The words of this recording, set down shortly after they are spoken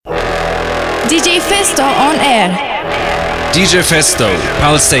DJFESTO on air. DJFESTO,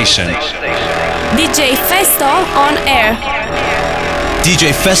 Palace Station. DJFESTO on air.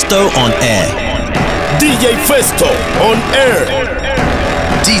 DJFESTO on air. DJFESTO on air.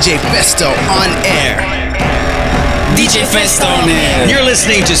 DJFESTO on air. DJFESTO on air. You're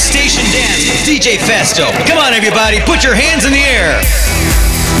listening to Station Dance with DJFESTO. Come on, everybody, put your hands in the air.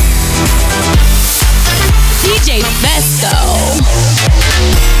 DJFESTO.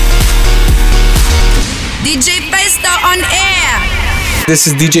 DJFESTO on air. This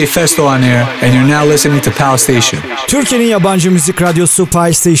is DJFESTO on air and you're now listening to Palace Station. Türkiye'nin yabancı müzik radyosu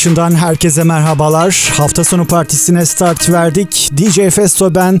Part1'dan herkese merhabalar. Hafta sonu partisine start verdik.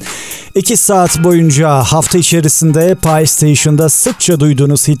 DJFESTO ben 2 saat boyunca hafta içerisinde Part1'da sıkça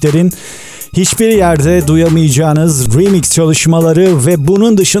duyduğunuz hitlerin hiçbir yerde duyamayacağınız remix çalışmaları ve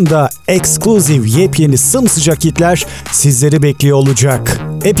bunun dışında ekskluziv yepyeni sımsıcak hitler sizleri bekliyor olacak.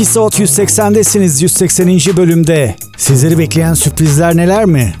 Episode 180'desiniz, 180. bölümde. Sizleri bekleyen sürprizler neler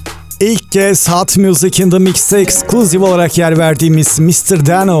mi? İlk kez Hot Music in the Mix'te ekskluziv olarak yer verdiğimiz Mr.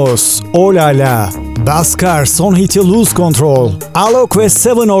 Danos, Olala, Baskar son hiti Lose Control, Alok ve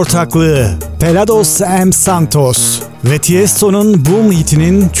Seven ortaklığı, Pelados M. Santos ve Tiesto'nun Boom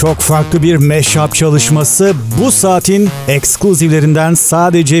hitinin çok farklı bir mashup çalışması bu saatin ekskluzivlerinden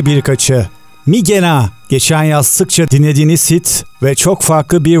sadece birkaçı. Migena, geçen yaz sıkça dinlediğiniz hit ve çok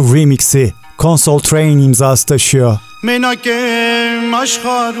farklı bir remixi Console Train imzası taşıyor. Menagem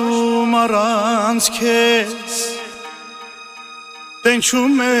aşkarım aranz kes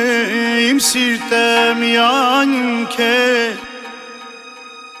Dençumeyim sirtem yan ke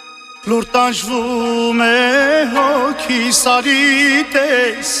Lurtanjvume hoki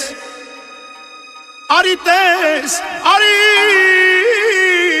sarites Arites, arites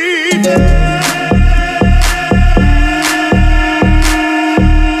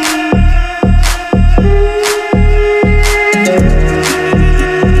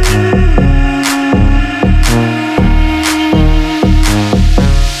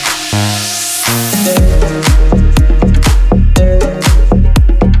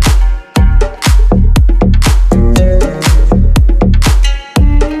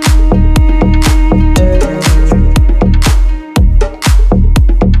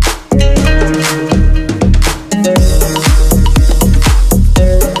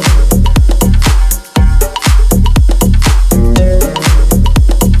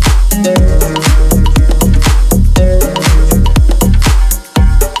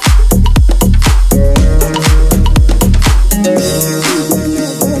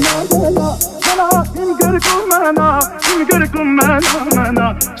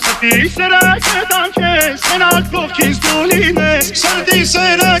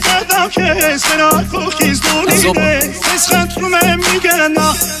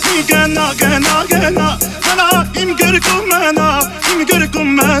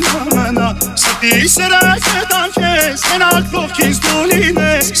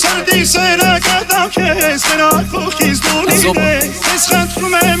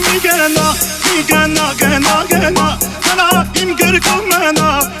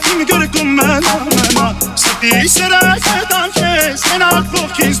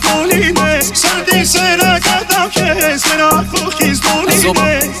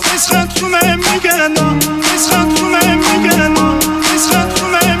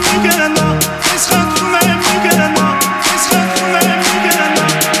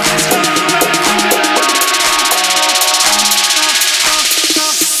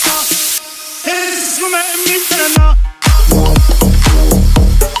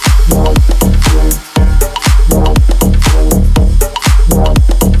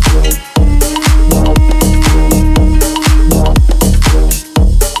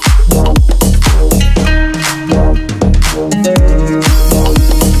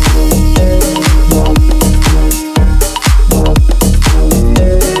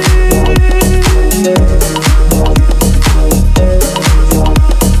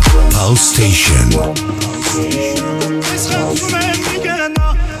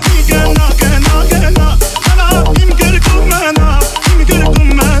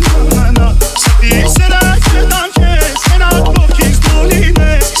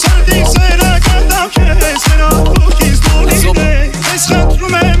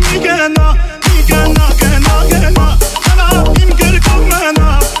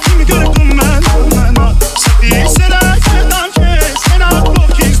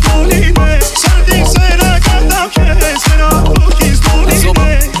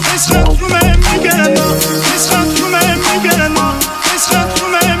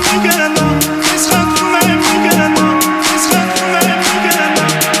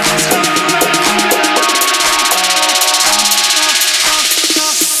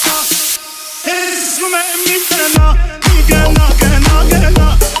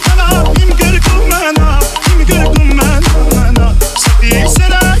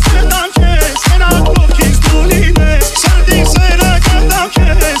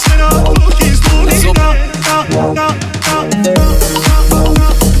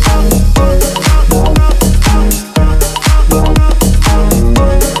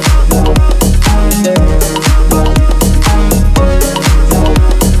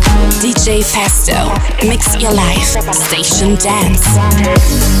Festo. Mix your life. Station Dance.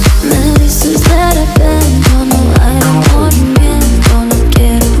 Me dices de repente, no hay movimiento, no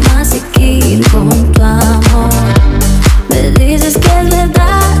quiero más seguir con tu amor. Me dices que es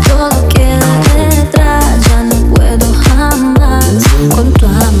verdad, todo queda detrás, ya no puedo jamás con tu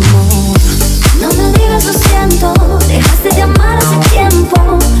amor. No me digas lo siento, dejaste de amar hace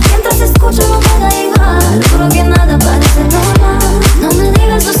tiempo. Mientras escucho no me da igual, juro que nada parece normal. No me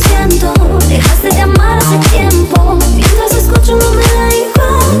digas lo siento, dejaste de amar hace tiempo. Mientras escucho no me da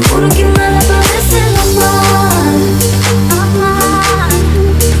igual, juro que nada parece normal. Normal,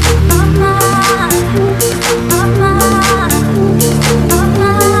 normal, normal,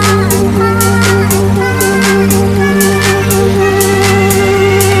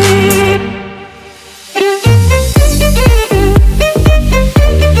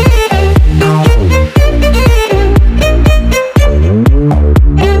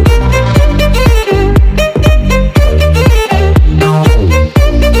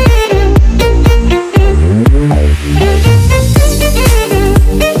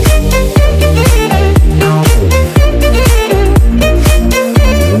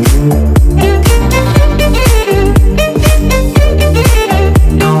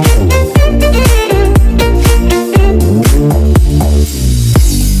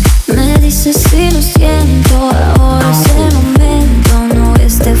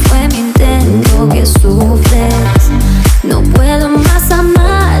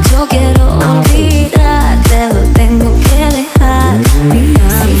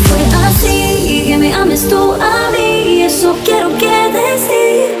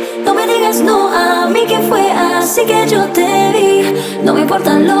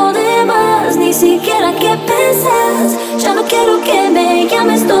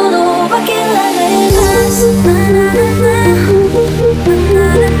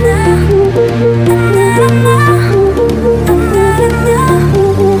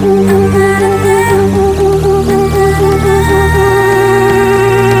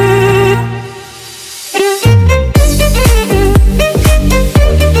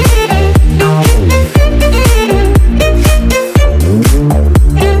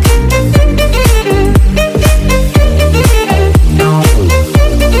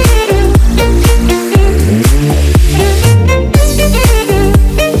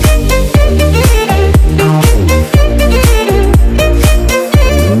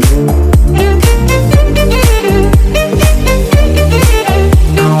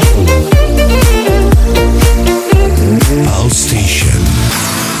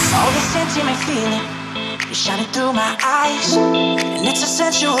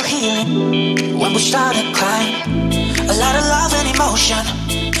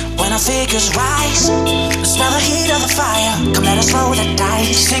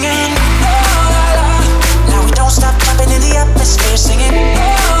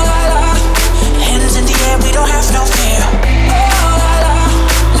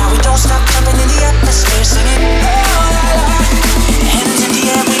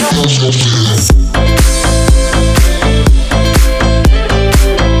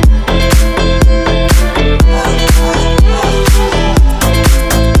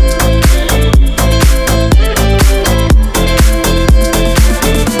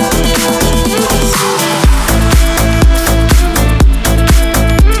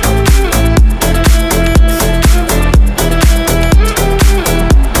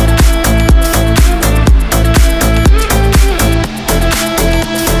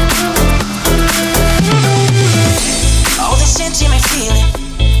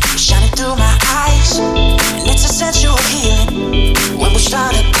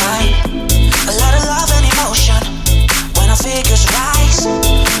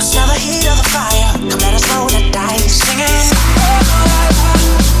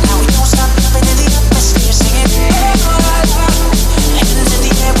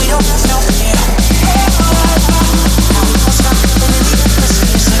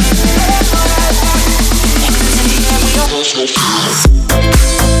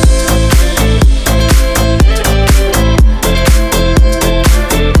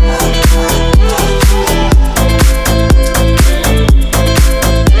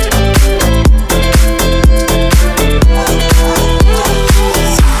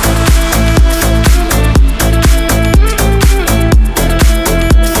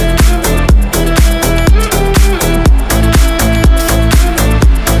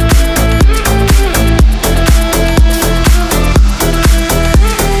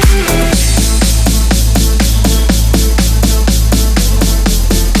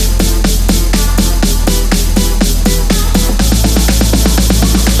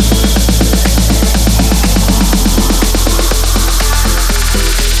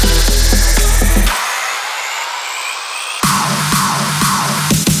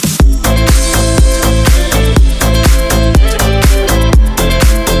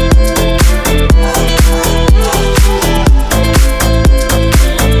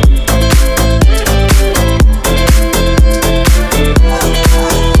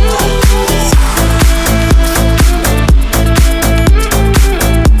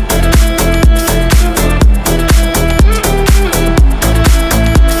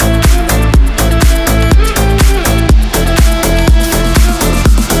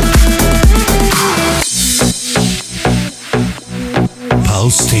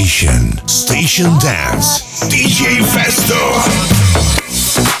 Station. Station Dance. DJ Festo.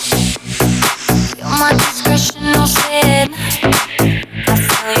 You're my discretional sin. I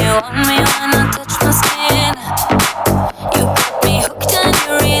feel you on me when I touch my skin. You got me hooked and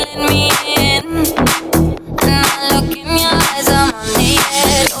you're reeling me in. And I look in your eyes, I'm on the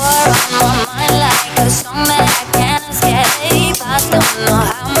edge. You're on my mind like a song that I can't escape. I don't know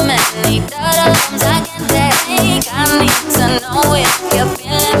how many times I can take. I need to know if you're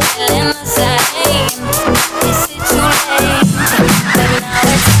feeling the same. Is it too late? But now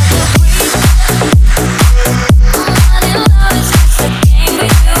it's hard to breathe. I'm not in love, it's just a game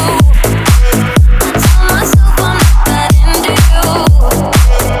with you. I tell myself I'm not that into you,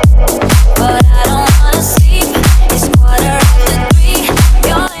 but I don't wanna sleep. It's 3:15.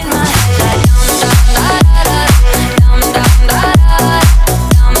 You're in my head like dum dum da da da, dum dum da da,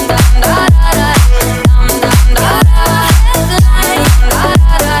 dum dum da da da, dum dum da da. Headline da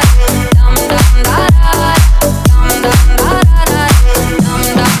da da, dum dum da da, dum dum da da, dum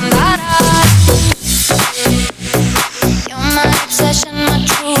dum da da. You're my obsession, my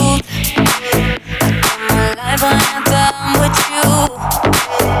truth. I come alive whenever I'm with you.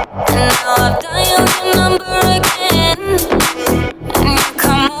 And now I've dialed your number again, and you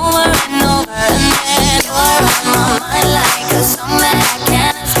come over and over, and then you're on my mind like a song that I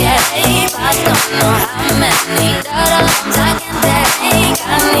can't escape. I don't know how many times I can take.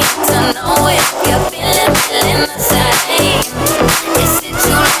 I need to know if you're feeling the same. Is it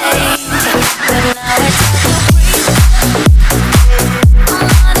too late? But now it's hard to breathe. I'm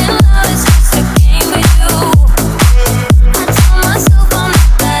not in love, it's just a game with you. I tell myself I'm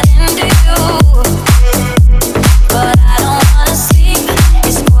not that into you, but I don't wanna sleep.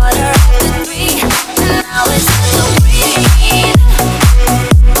 It's 3:15, and now it's hard to breathe.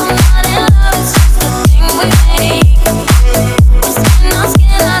 I'm not in love, it's just a thing we make. We're skin on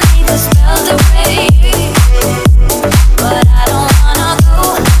skin, I need the spell to break. But I don't wanna go,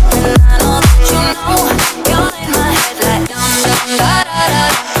 and I know that you know. You're in my head like dum dum da da da,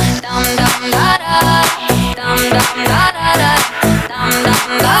 dum dum da da, dum dum da da da, dum dum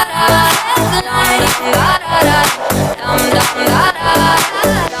da da. Headline da da da, dum dum da da,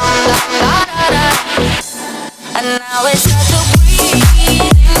 dum dum da da da. And now it's hard to breathe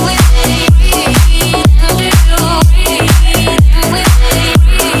in with me, breathe into you, breathe in with me,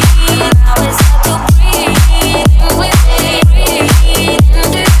 breathe. Now it's hard to breathe in with me, breathe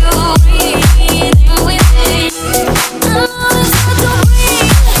into you, breathe in with me. Now it's hard to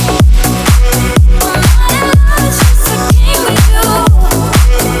breathe. I'm not in love, it's just a game with you.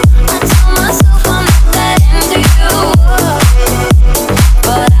 I tell myself I'm not that into you,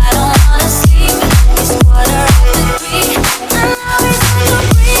 but I don't wanna sleep. It's 3:15, and now it's hard to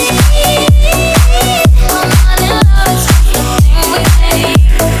breathe. I'm not in love, it's just a thing we make.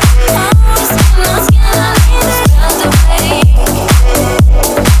 Oh, skin on skin, I need the spell to break.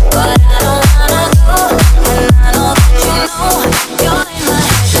 But I don't wanna go, and I know that you know. You're in my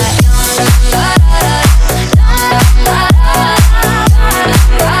head like dum dum da da da, dum dum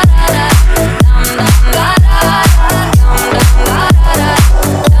da da, dum dum da da, dum dum da da,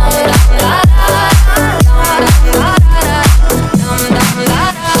 dum dum da da, dum dum da da, dum dum da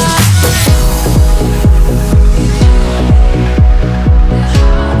da.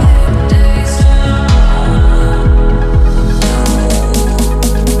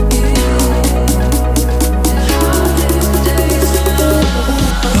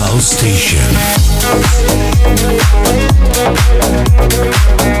 Pulse Station.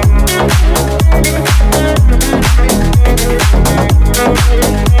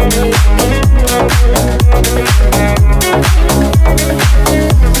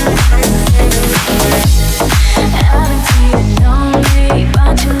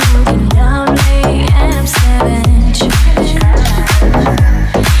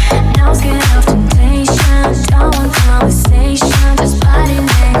 Don't want conversation, just body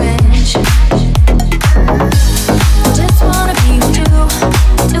language.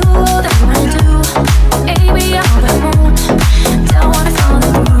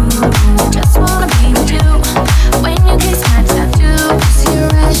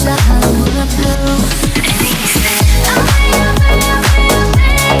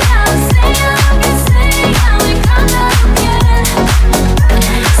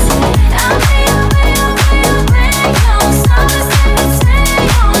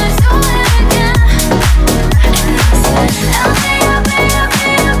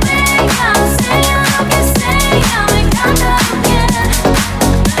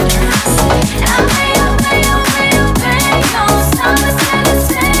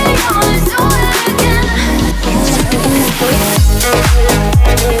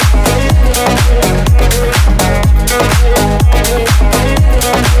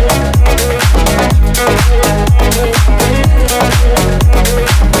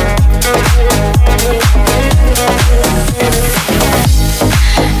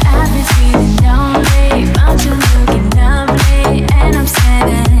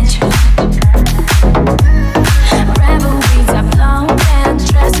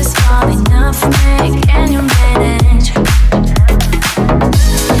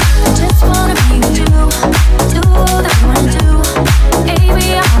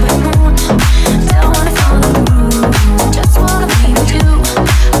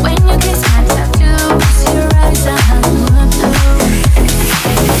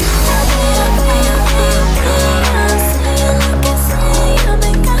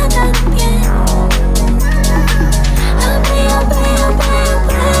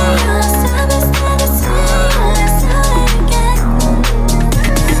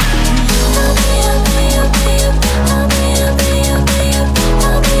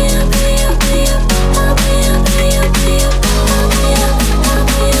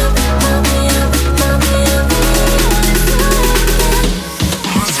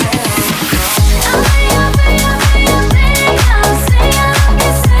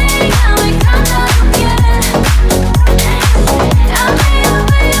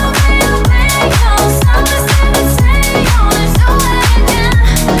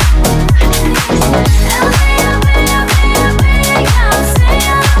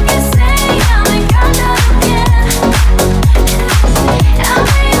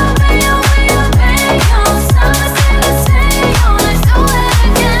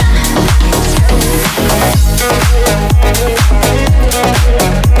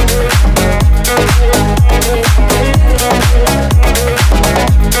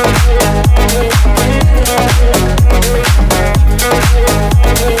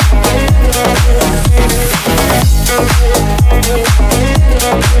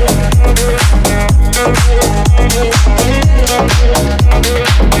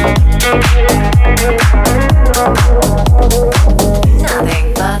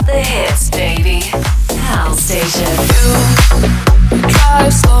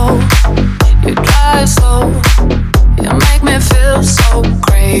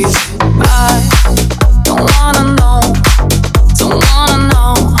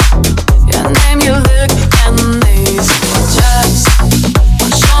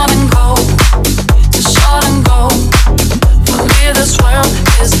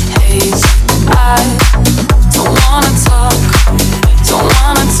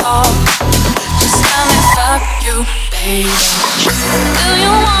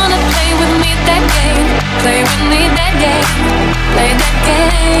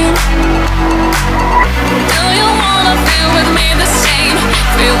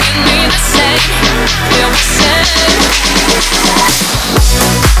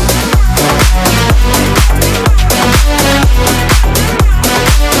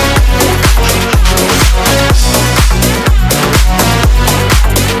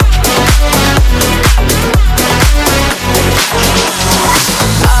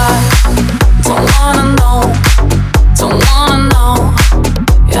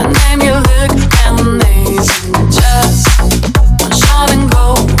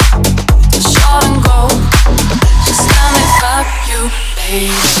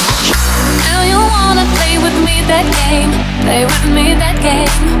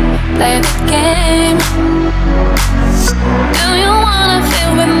 play the game. Do you wanna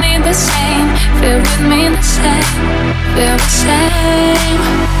feel with me the same? Feel with me the same, feel the same.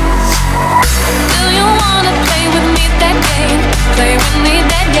 Do you wanna play with me that game? Play with me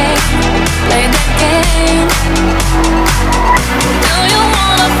that game, play that game. Do you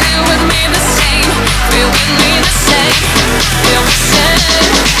wanna feel with me the same? Feel with me the same, feel the same.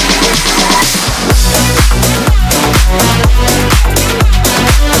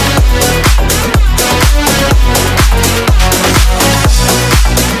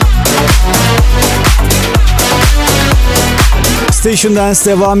 Station Dance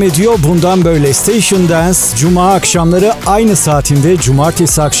devam ediyor. Bundan böyle Station Dance Cuma akşamları aynı saatinde,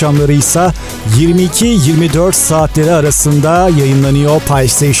 Cumartesi akşamları ise 22-24 saatleri arasında yayınlanıyor Pie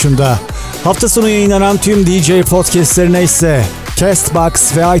Station'da. Hafta sonu yayınlanan tüm DJ podcastlerine ise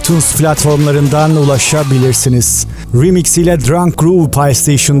Castbox ve iTunes platformlarından ulaşabilirsiniz. Remix ile Drunk Groove Pie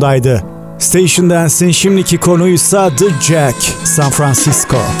Station'daydı. Station Dance'in şimdiki konuysa The Jack, San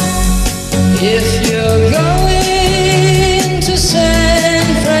Francisco. If you're going to San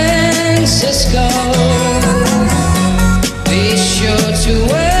Francisco, be sure to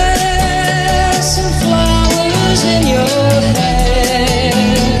wear some flowers in your hair.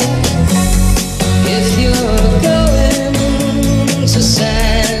 If you're going to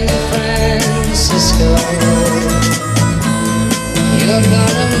San Francisco, you're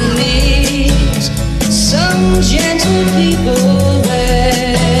gonna meet some gentle people there.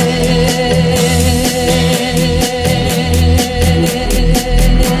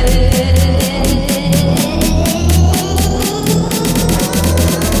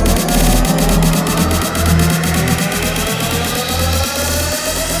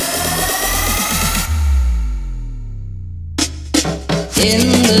 In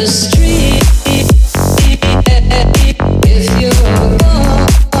the street, if you're gone,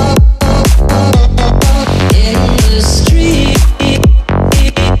 in the street,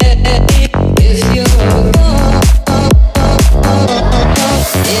 if you're gone, in the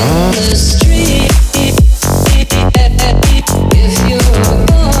street, if you're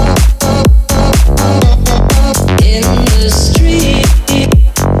gone, in the street,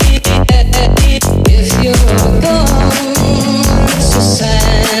 if you're gone to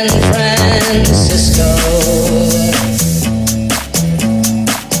San Francisco.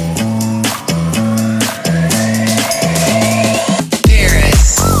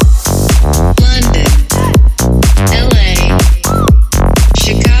 Paris, London, LA,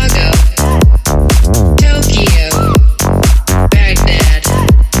 Chicago, Tokyo, Baghdad,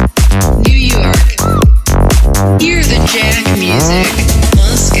 New York. Hear the Jack music.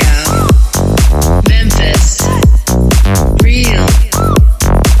 Moscow, Memphis, Rio,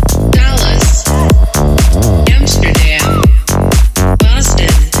 Dallas, Amsterdam,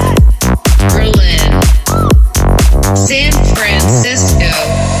 Boston, Berlin, San Francisco.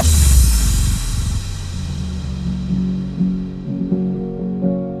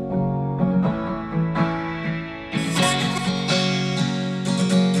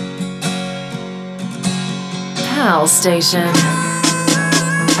 Pal Station.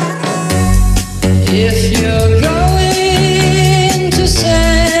 If you're going to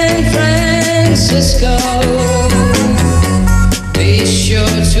San Francisco, be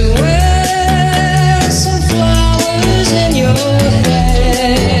sure to wear some flowers in your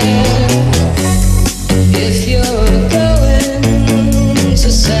hair. If you're going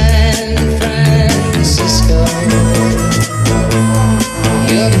to San Francisco,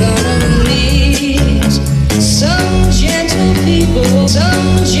 you're gonna meet some gentle people,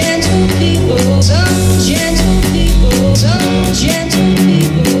 some gentle people, some gentle people, some gentle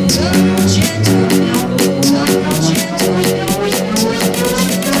people, some gentle people, some gentle people.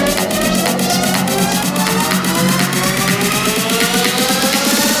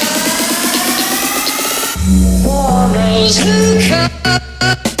 For those who come.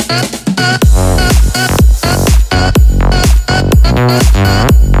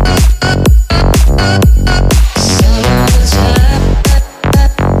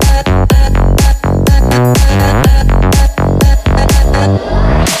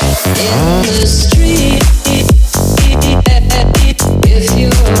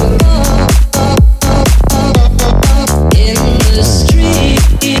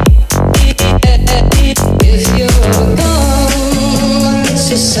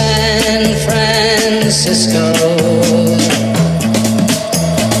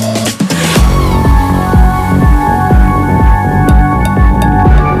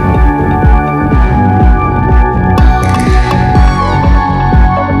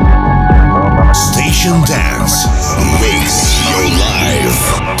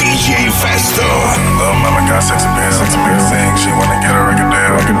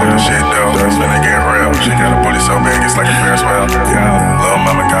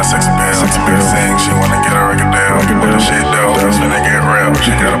 She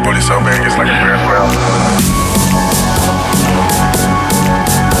got a booty so big, it's like a Ferris wheel.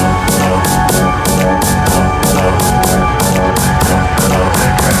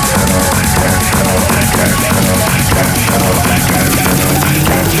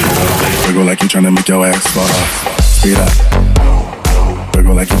 Wiggle like you tryna make your ass fall off. Speed up.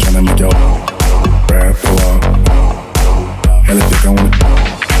 Wiggle like you tryna make your grab the wall. Hella thick, I want it.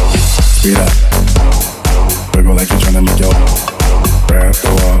 Speed up. Wiggle like you tryna make your grab the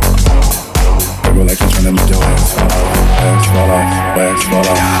wall. Wiggle like you tryna make your ass fall off. Ass fall off, ass fall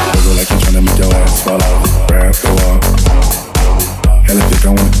off. Wiggle like you tryna make your ass fall off. Grab the wall. Hella thick, I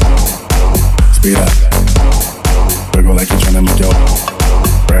want it. Speed up. Wiggle like you tryna make your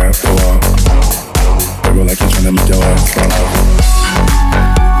grab the wall. Wiggle like you tryna make your ass fall off.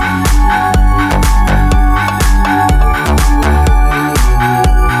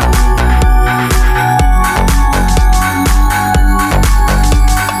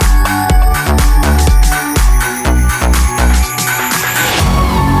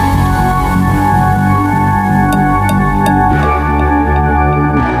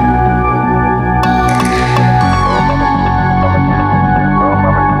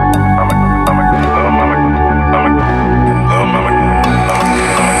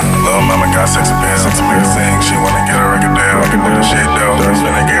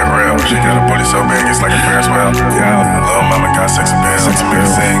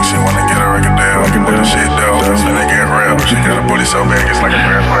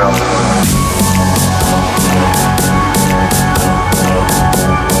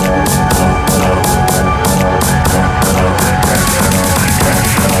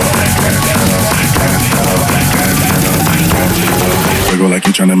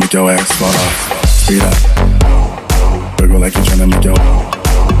 Tryna make your ass fall off. Speed up. Wiggle like you tryna make your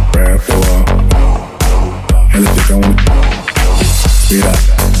grab the wall. Hella thick, I want it. Speed up.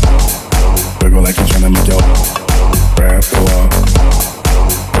 Wiggle like you tryna make your grab the wall.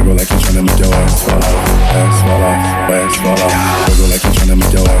 Wiggle like you tryna make your ass fall off. Ass fall off, ass fall off. Wiggle like you tryna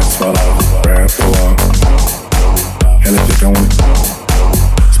make your ass fall off. Grab the wall. Hella thick, I want it.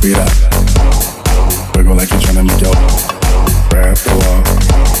 Speed up. Wiggle like you tryna make your grab the wall.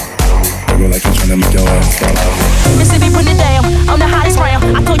 Wiggle like you tryna make your ass fall off. Mississippi, put it down. I'm the hottest round.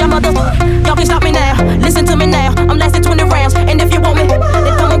 I told y'all mother, y'all can stop me now. Listen to me now. I'm lasting 20 rounds. And if you want me, then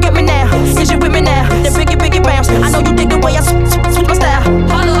come and get me now. Is you with me now? Then biggie bounce. I know you dig the way I switch my style.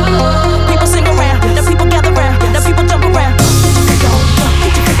 People sing around. The people gather round. The people jump around.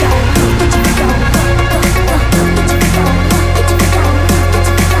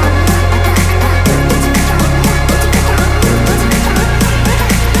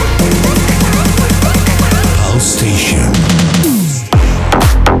 Station.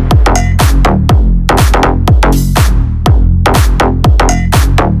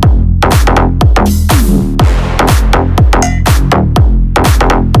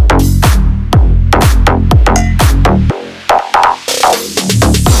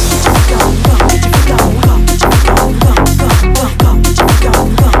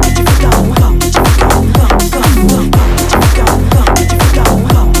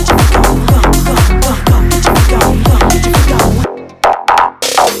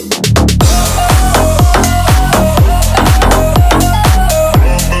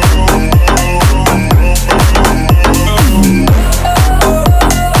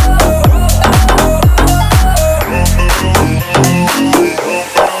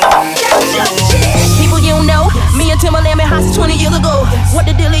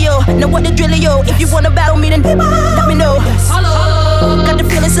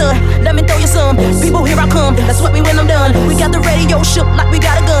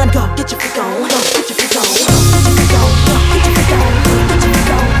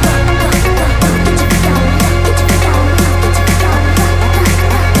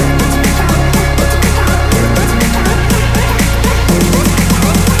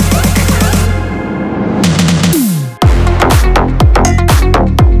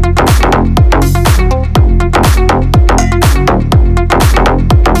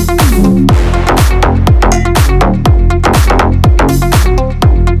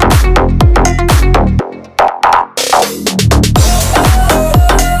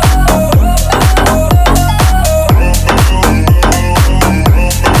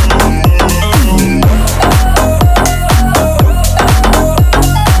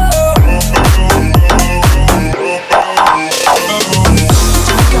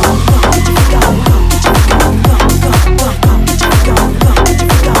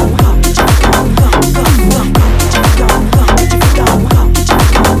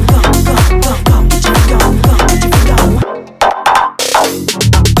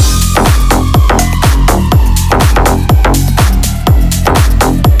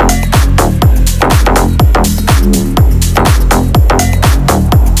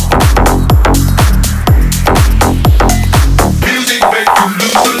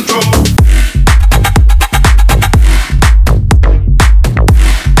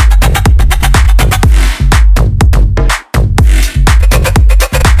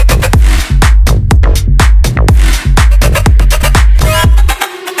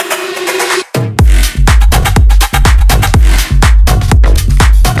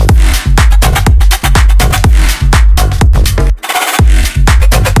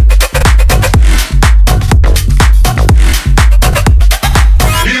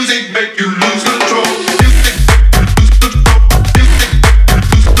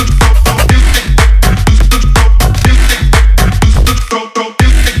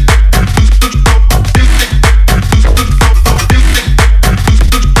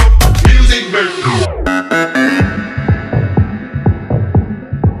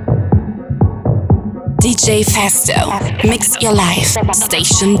 DJFESTO. Mix your life.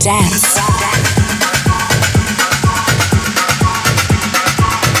 Station Dance.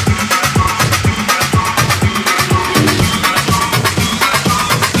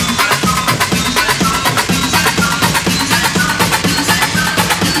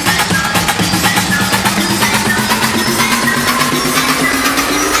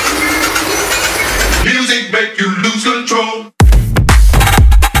 Music make you lose control.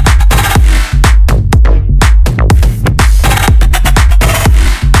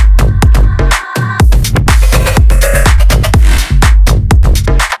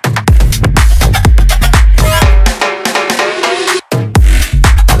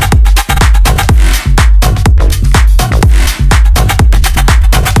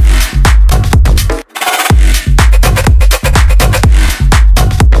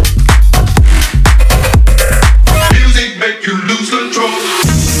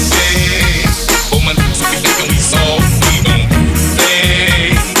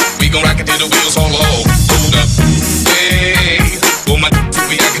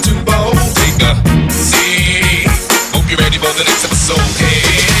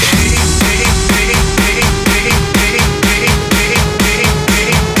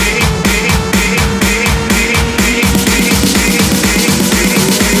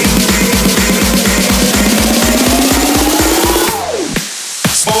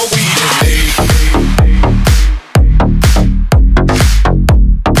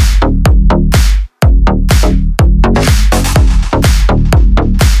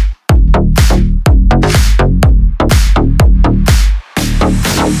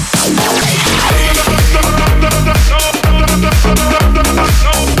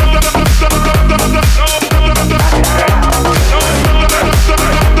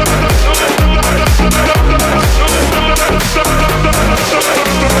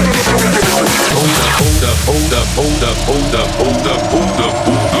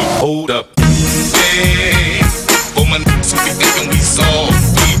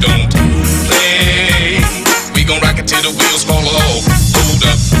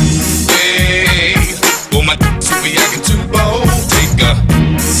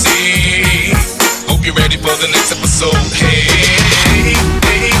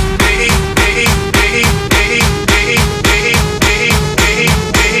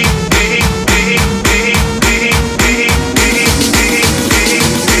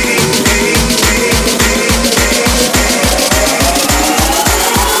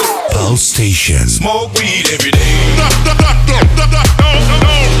 Station. Smoke weed every day.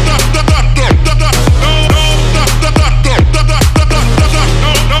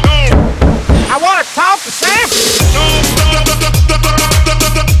 I want to talk to Sam.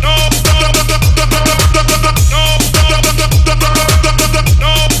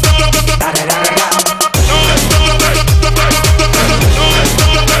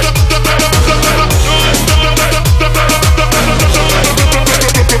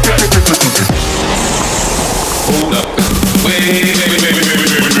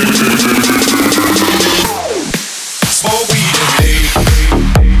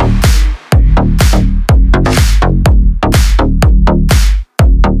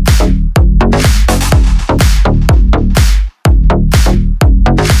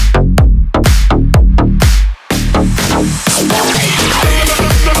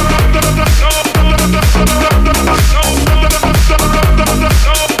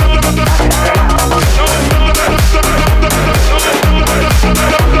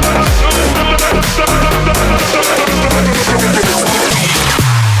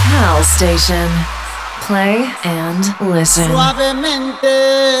 Station. Play and listen. Suavemente,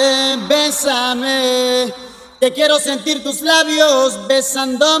 bésame. Que quiero sentir tus labios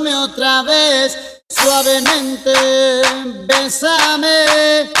besándome otra vez. Suavemente,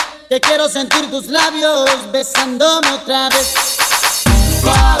 bésame. Que quiero sentir tus labios besándome otra vez.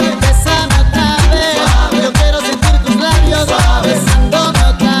 Suave, bésame otra vez. Suave. Yo quiero sentir tus labios besándome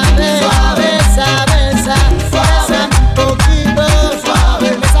otra vez. Suave, besa, besa, bésame un poquito. Suave,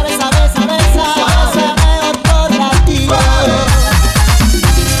 besa, besa, besa, besa, bésame otro ratito.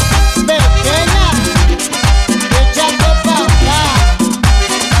 Pequeña, échate pa' acá.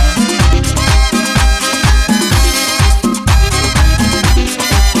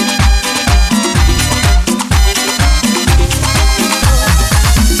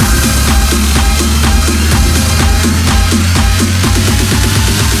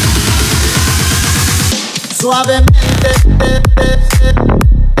 Suavemente.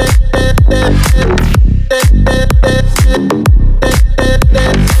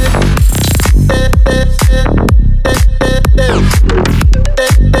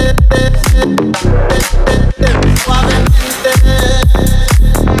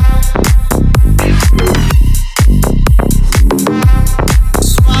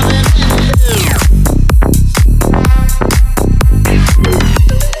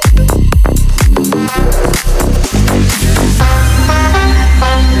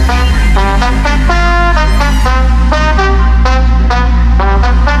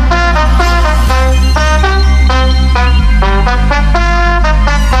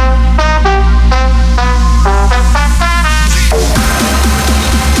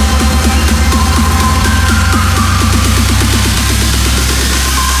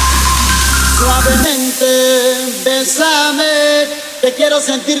 Suavemente, bésame, que quiero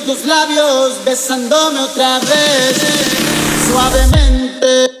sentir tus labios besándome otra vez.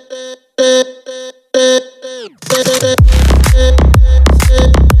 Suavemente.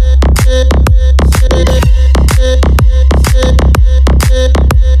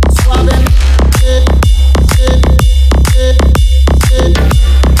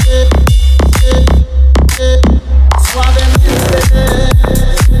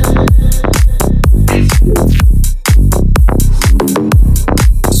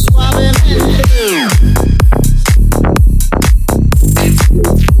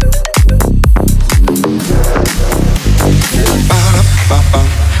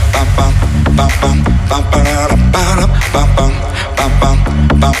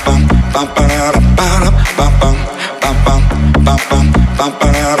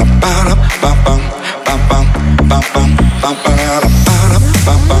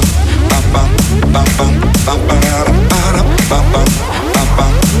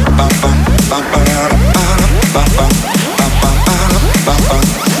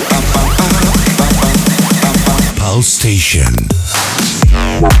 Pulse Station.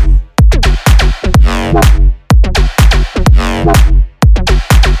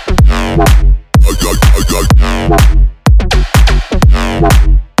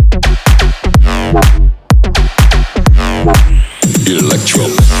 Electro.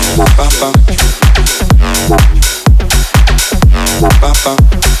 Papa. Papa.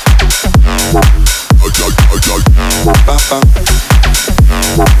 Papa.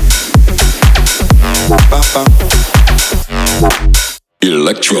 Papa.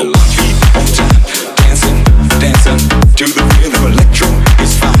 Electro. On time, dancing, dancing to the rhythm. Electro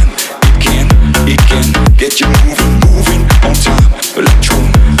is fine. It can get you moving, moving on time. Electro,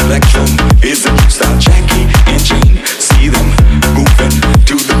 electro is a new style. Jackie and Jane, see them moving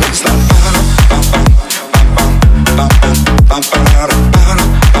to the baseline.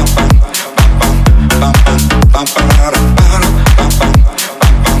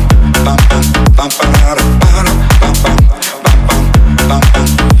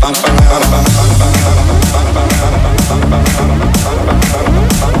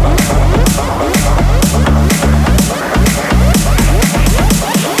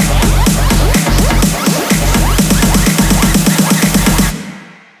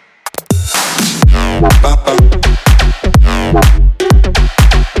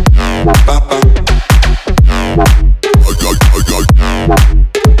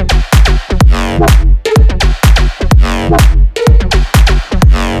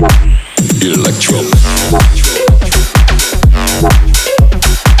 Electro.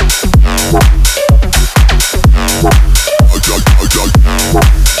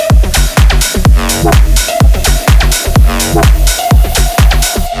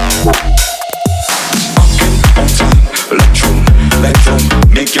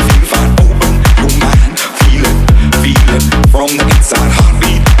 Make you feel fine, open your mind, feel it from the inside,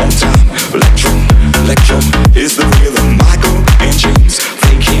 heartbeat on time. Electro is the rhythm. Michael and James,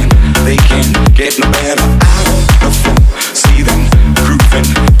 they can get no better out on the floor. See them grooving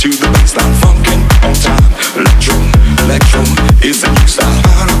to the baseline, funkin' on time. Electro is a new style.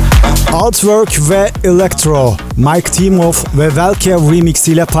 Artwork ve Electro, Mike Timoff ve Velkev remix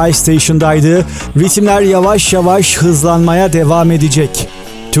ile Pulse Station'daydı. Ritimler yavaş yavaş hızlanmaya devam edecek.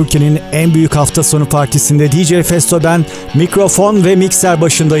 Türkiye'nin en büyük hafta sonu partisinde DJFESTO ben mikrofon ve mikser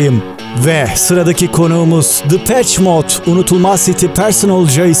başındayım. Ve sıradaki konuğumuz Depeche Mode, unutulmaz City Personal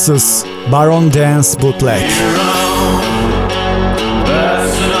Jesus, Baron Dance Bootleg.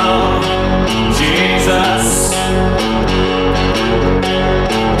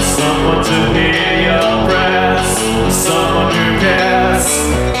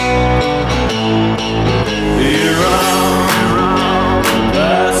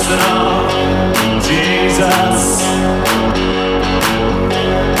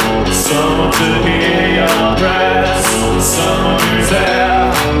 Someone to hear your prayers, someone who's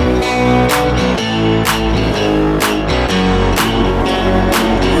there.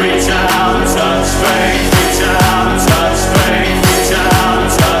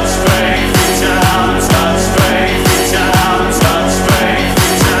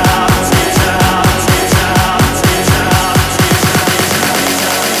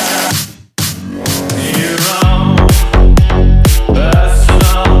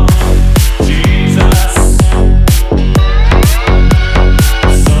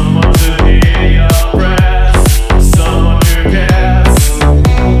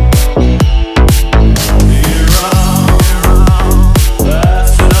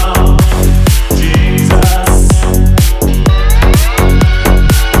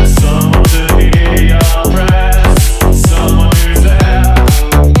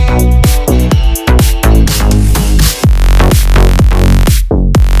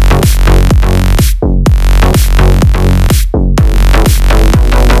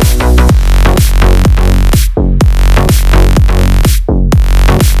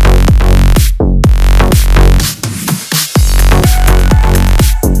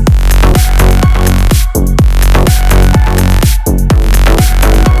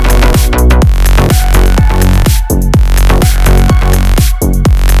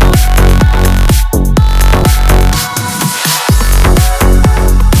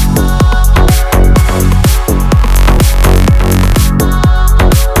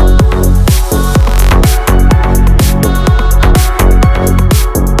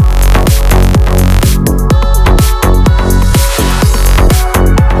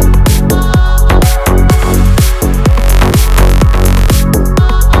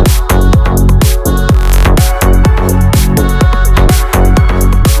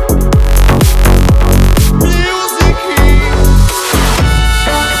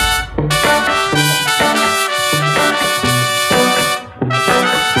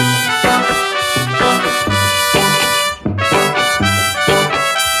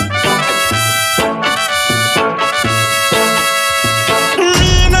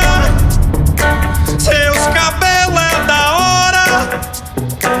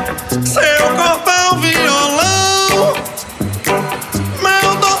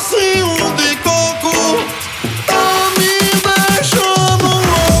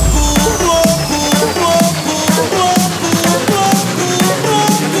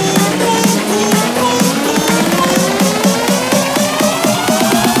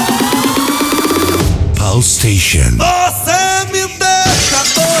 Station. Você me deixa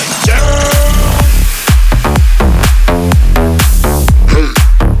doido.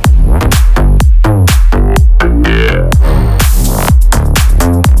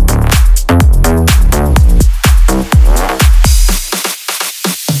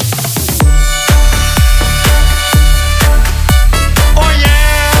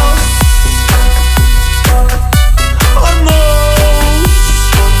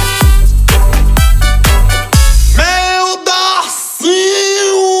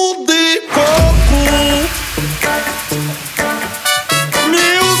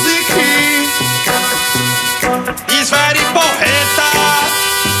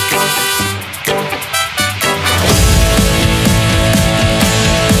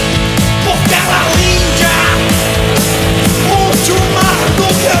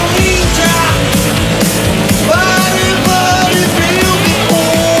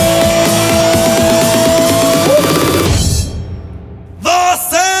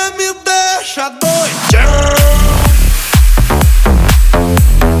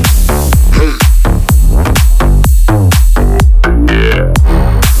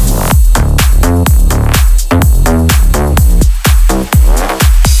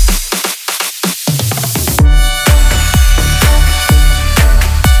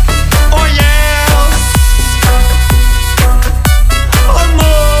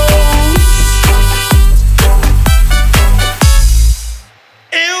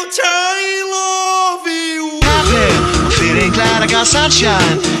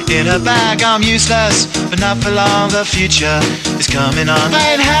 Sunshine in a bag, I'm useless, but not for long, the future is coming on.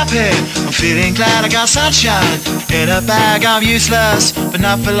 I ain't happy, I'm feeling glad I got sunshine in a bag, I'm useless, but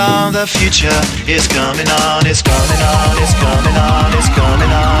not for long, the future is coming on. It's coming on, it's coming on, it's coming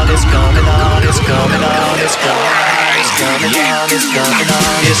on, it's coming on, it's coming on, it's coming on, it's coming on, it's coming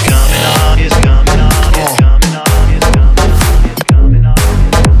on, it's coming on, it's coming on, it's coming on.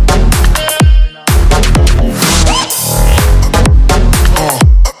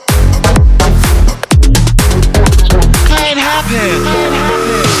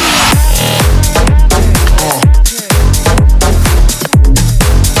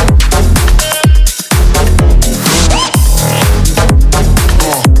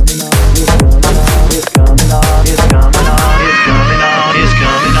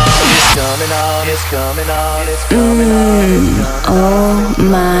 Oh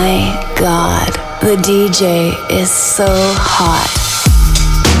my God, the DJ is so hot.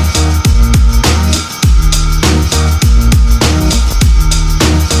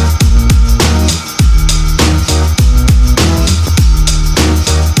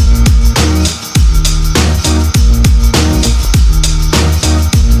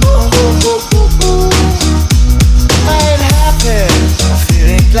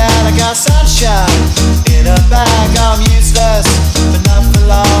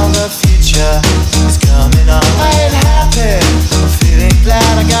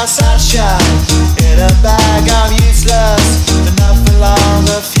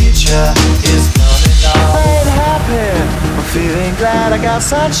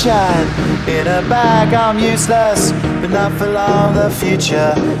 Sunshine in a bag, I'm useless, but not for long, the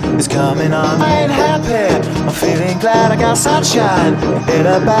future is coming on. I ain't happy, I'm feeling glad I got sunshine in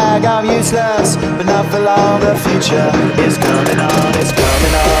a bag, I'm useless, but not for long, the future is coming on. It's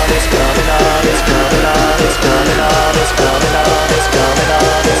coming on, it's coming on, it's coming on, it's coming on, it's coming on, it's coming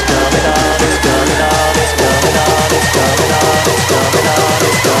on, it's coming on, it's coming on, it's coming on, it's coming on, it's coming on, it's coming on, it's coming on, it's coming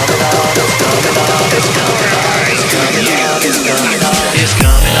on, it's coming on, it's coming on. It's coming on, it's coming on, it's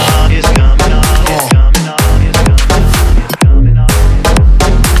coming on, it's coming on,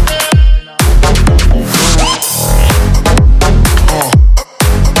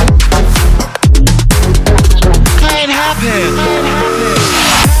 I ain't happy.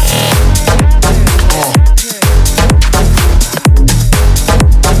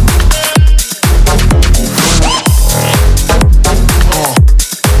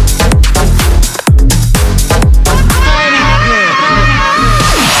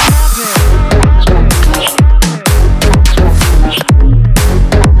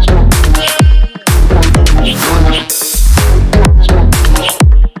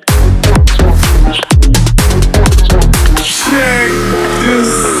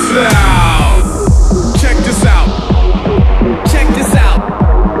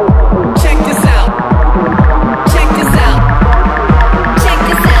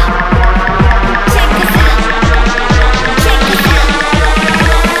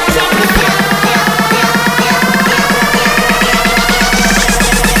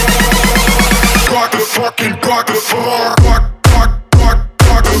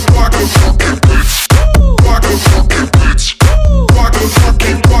 Rock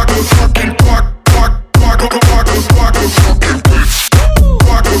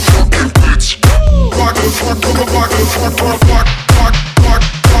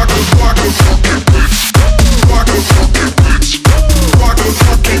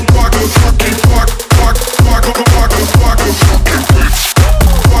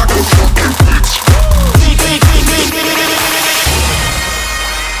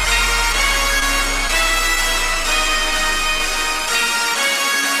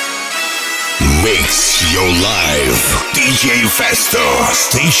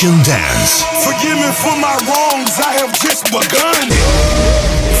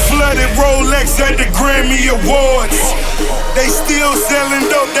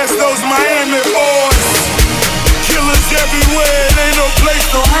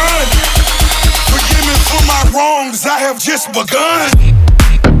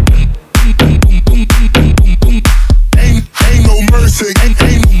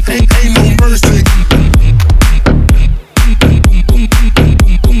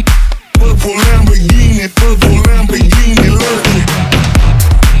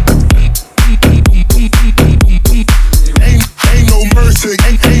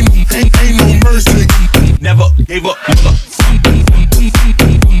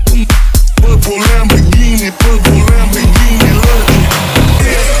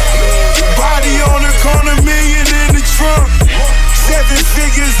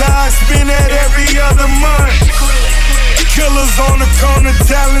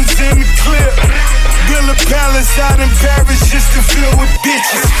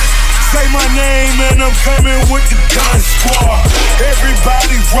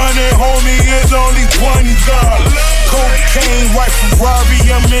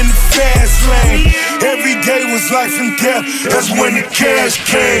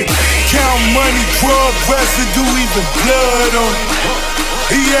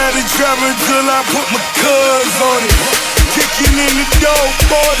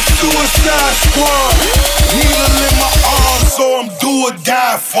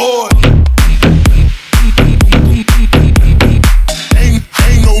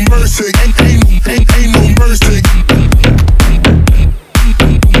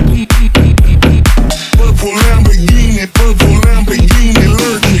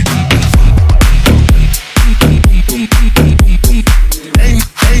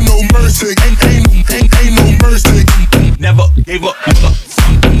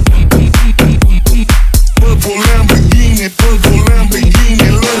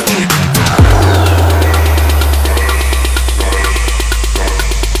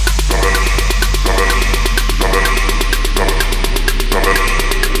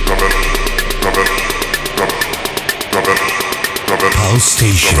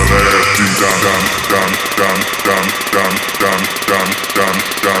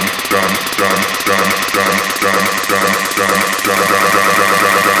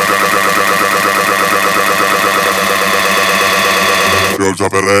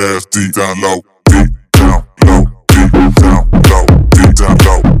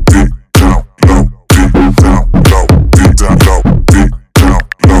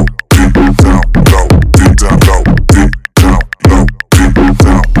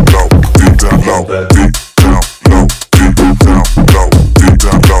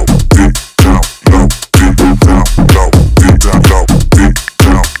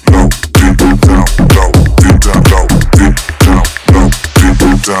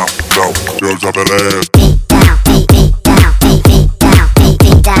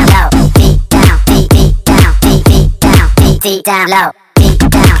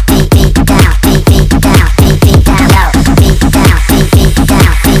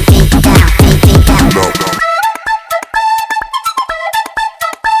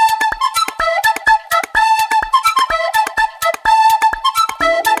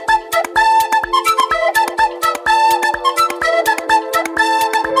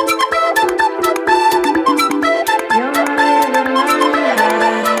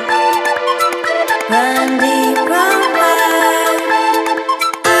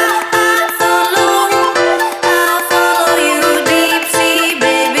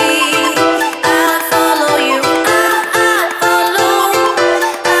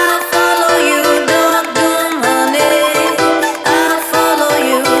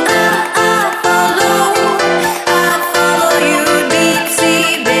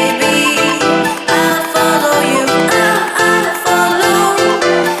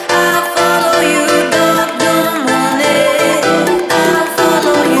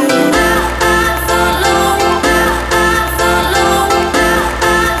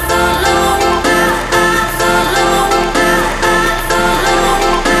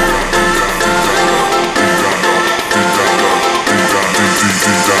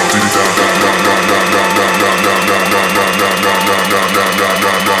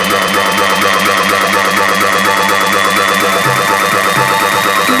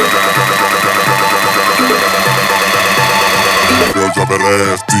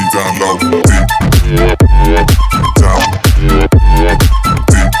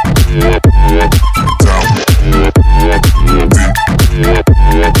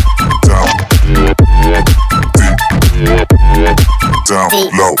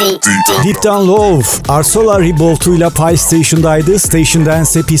Deep Down Low, Arsola Rebolt'uyla Pie Station'daydı. Station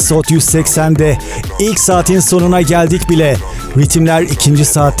Dance Episode 180'de ilk saatin sonuna geldik bile. Ritimler ikinci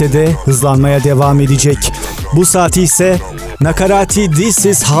saatte de hızlanmaya devam edecek. Bu saati ise Nakarati This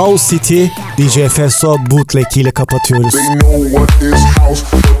Is House City DJFESTO bootleg ile kapatıyoruz. They know what is house,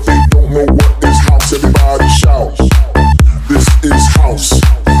 but they don't know what is house. Everybody shouts. This is house.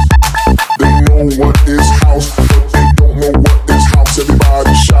 They know what is house, but they don't know what is house.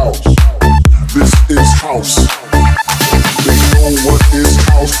 Everybody shouts. This is house. They know what is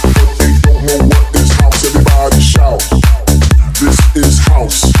house, but they don't know what is house. Everybody shouts. This is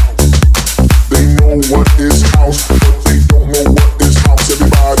house. They know what is house, but they don't know what is house.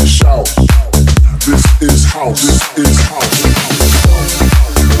 Everybody shouts. This is house. This is house.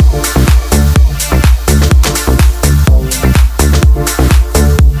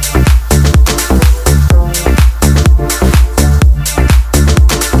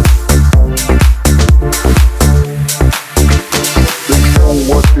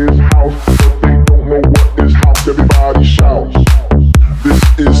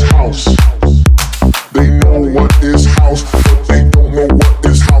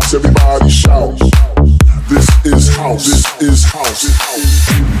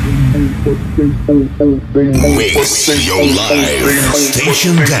 Mix your life.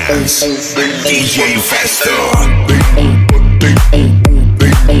 Station Dance. DJFESTO.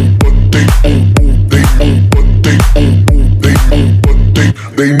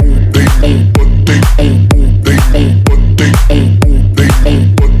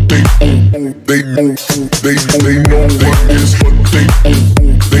 They know what is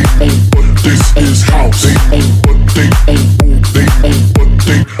this is house.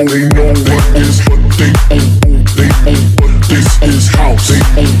 They know what is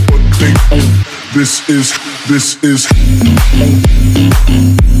this is house. This is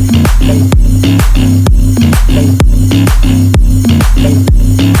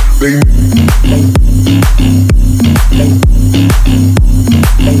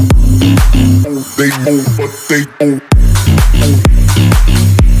they know what they own.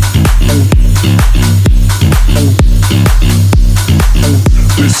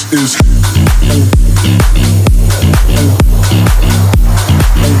 This is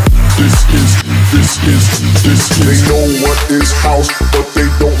they know what is house, but they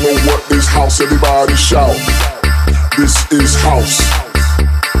don't know what is house. Everybody shout. This is house.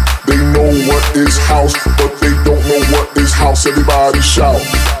 They know what is house, but they don't know what is house. Everybody shout.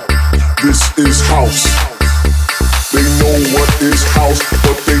 This is house. They know what is house,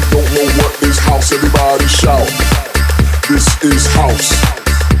 but they don't know what is house. Everybody shout. This is house.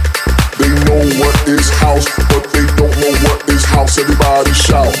 They know what is house, but they don't know what is house. Everybody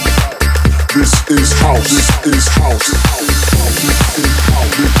shout. This is house. This is house. This is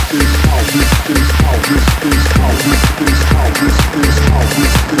house. This is house. This is house. This is house. This is house. This is house. This is house.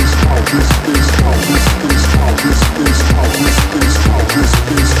 This is house. This is house. This is house. This is house. This is house. This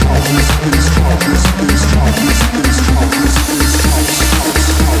is house. This is house. This is house. This is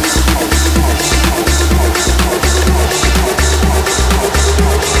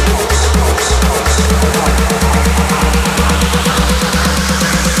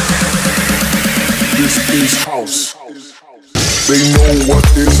This is house. They know what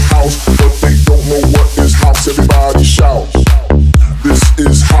is house, but they don't know what is house. Everybody shout. This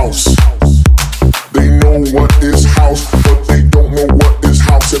is house. They know what is house, but they don't know what is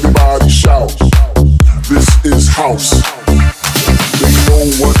house. Everybody shout. This is house. They know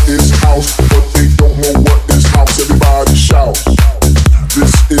what is house, but they don't know what is house. Everybody shout.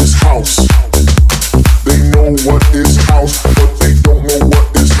 This is house. They know what is house, but they don't know what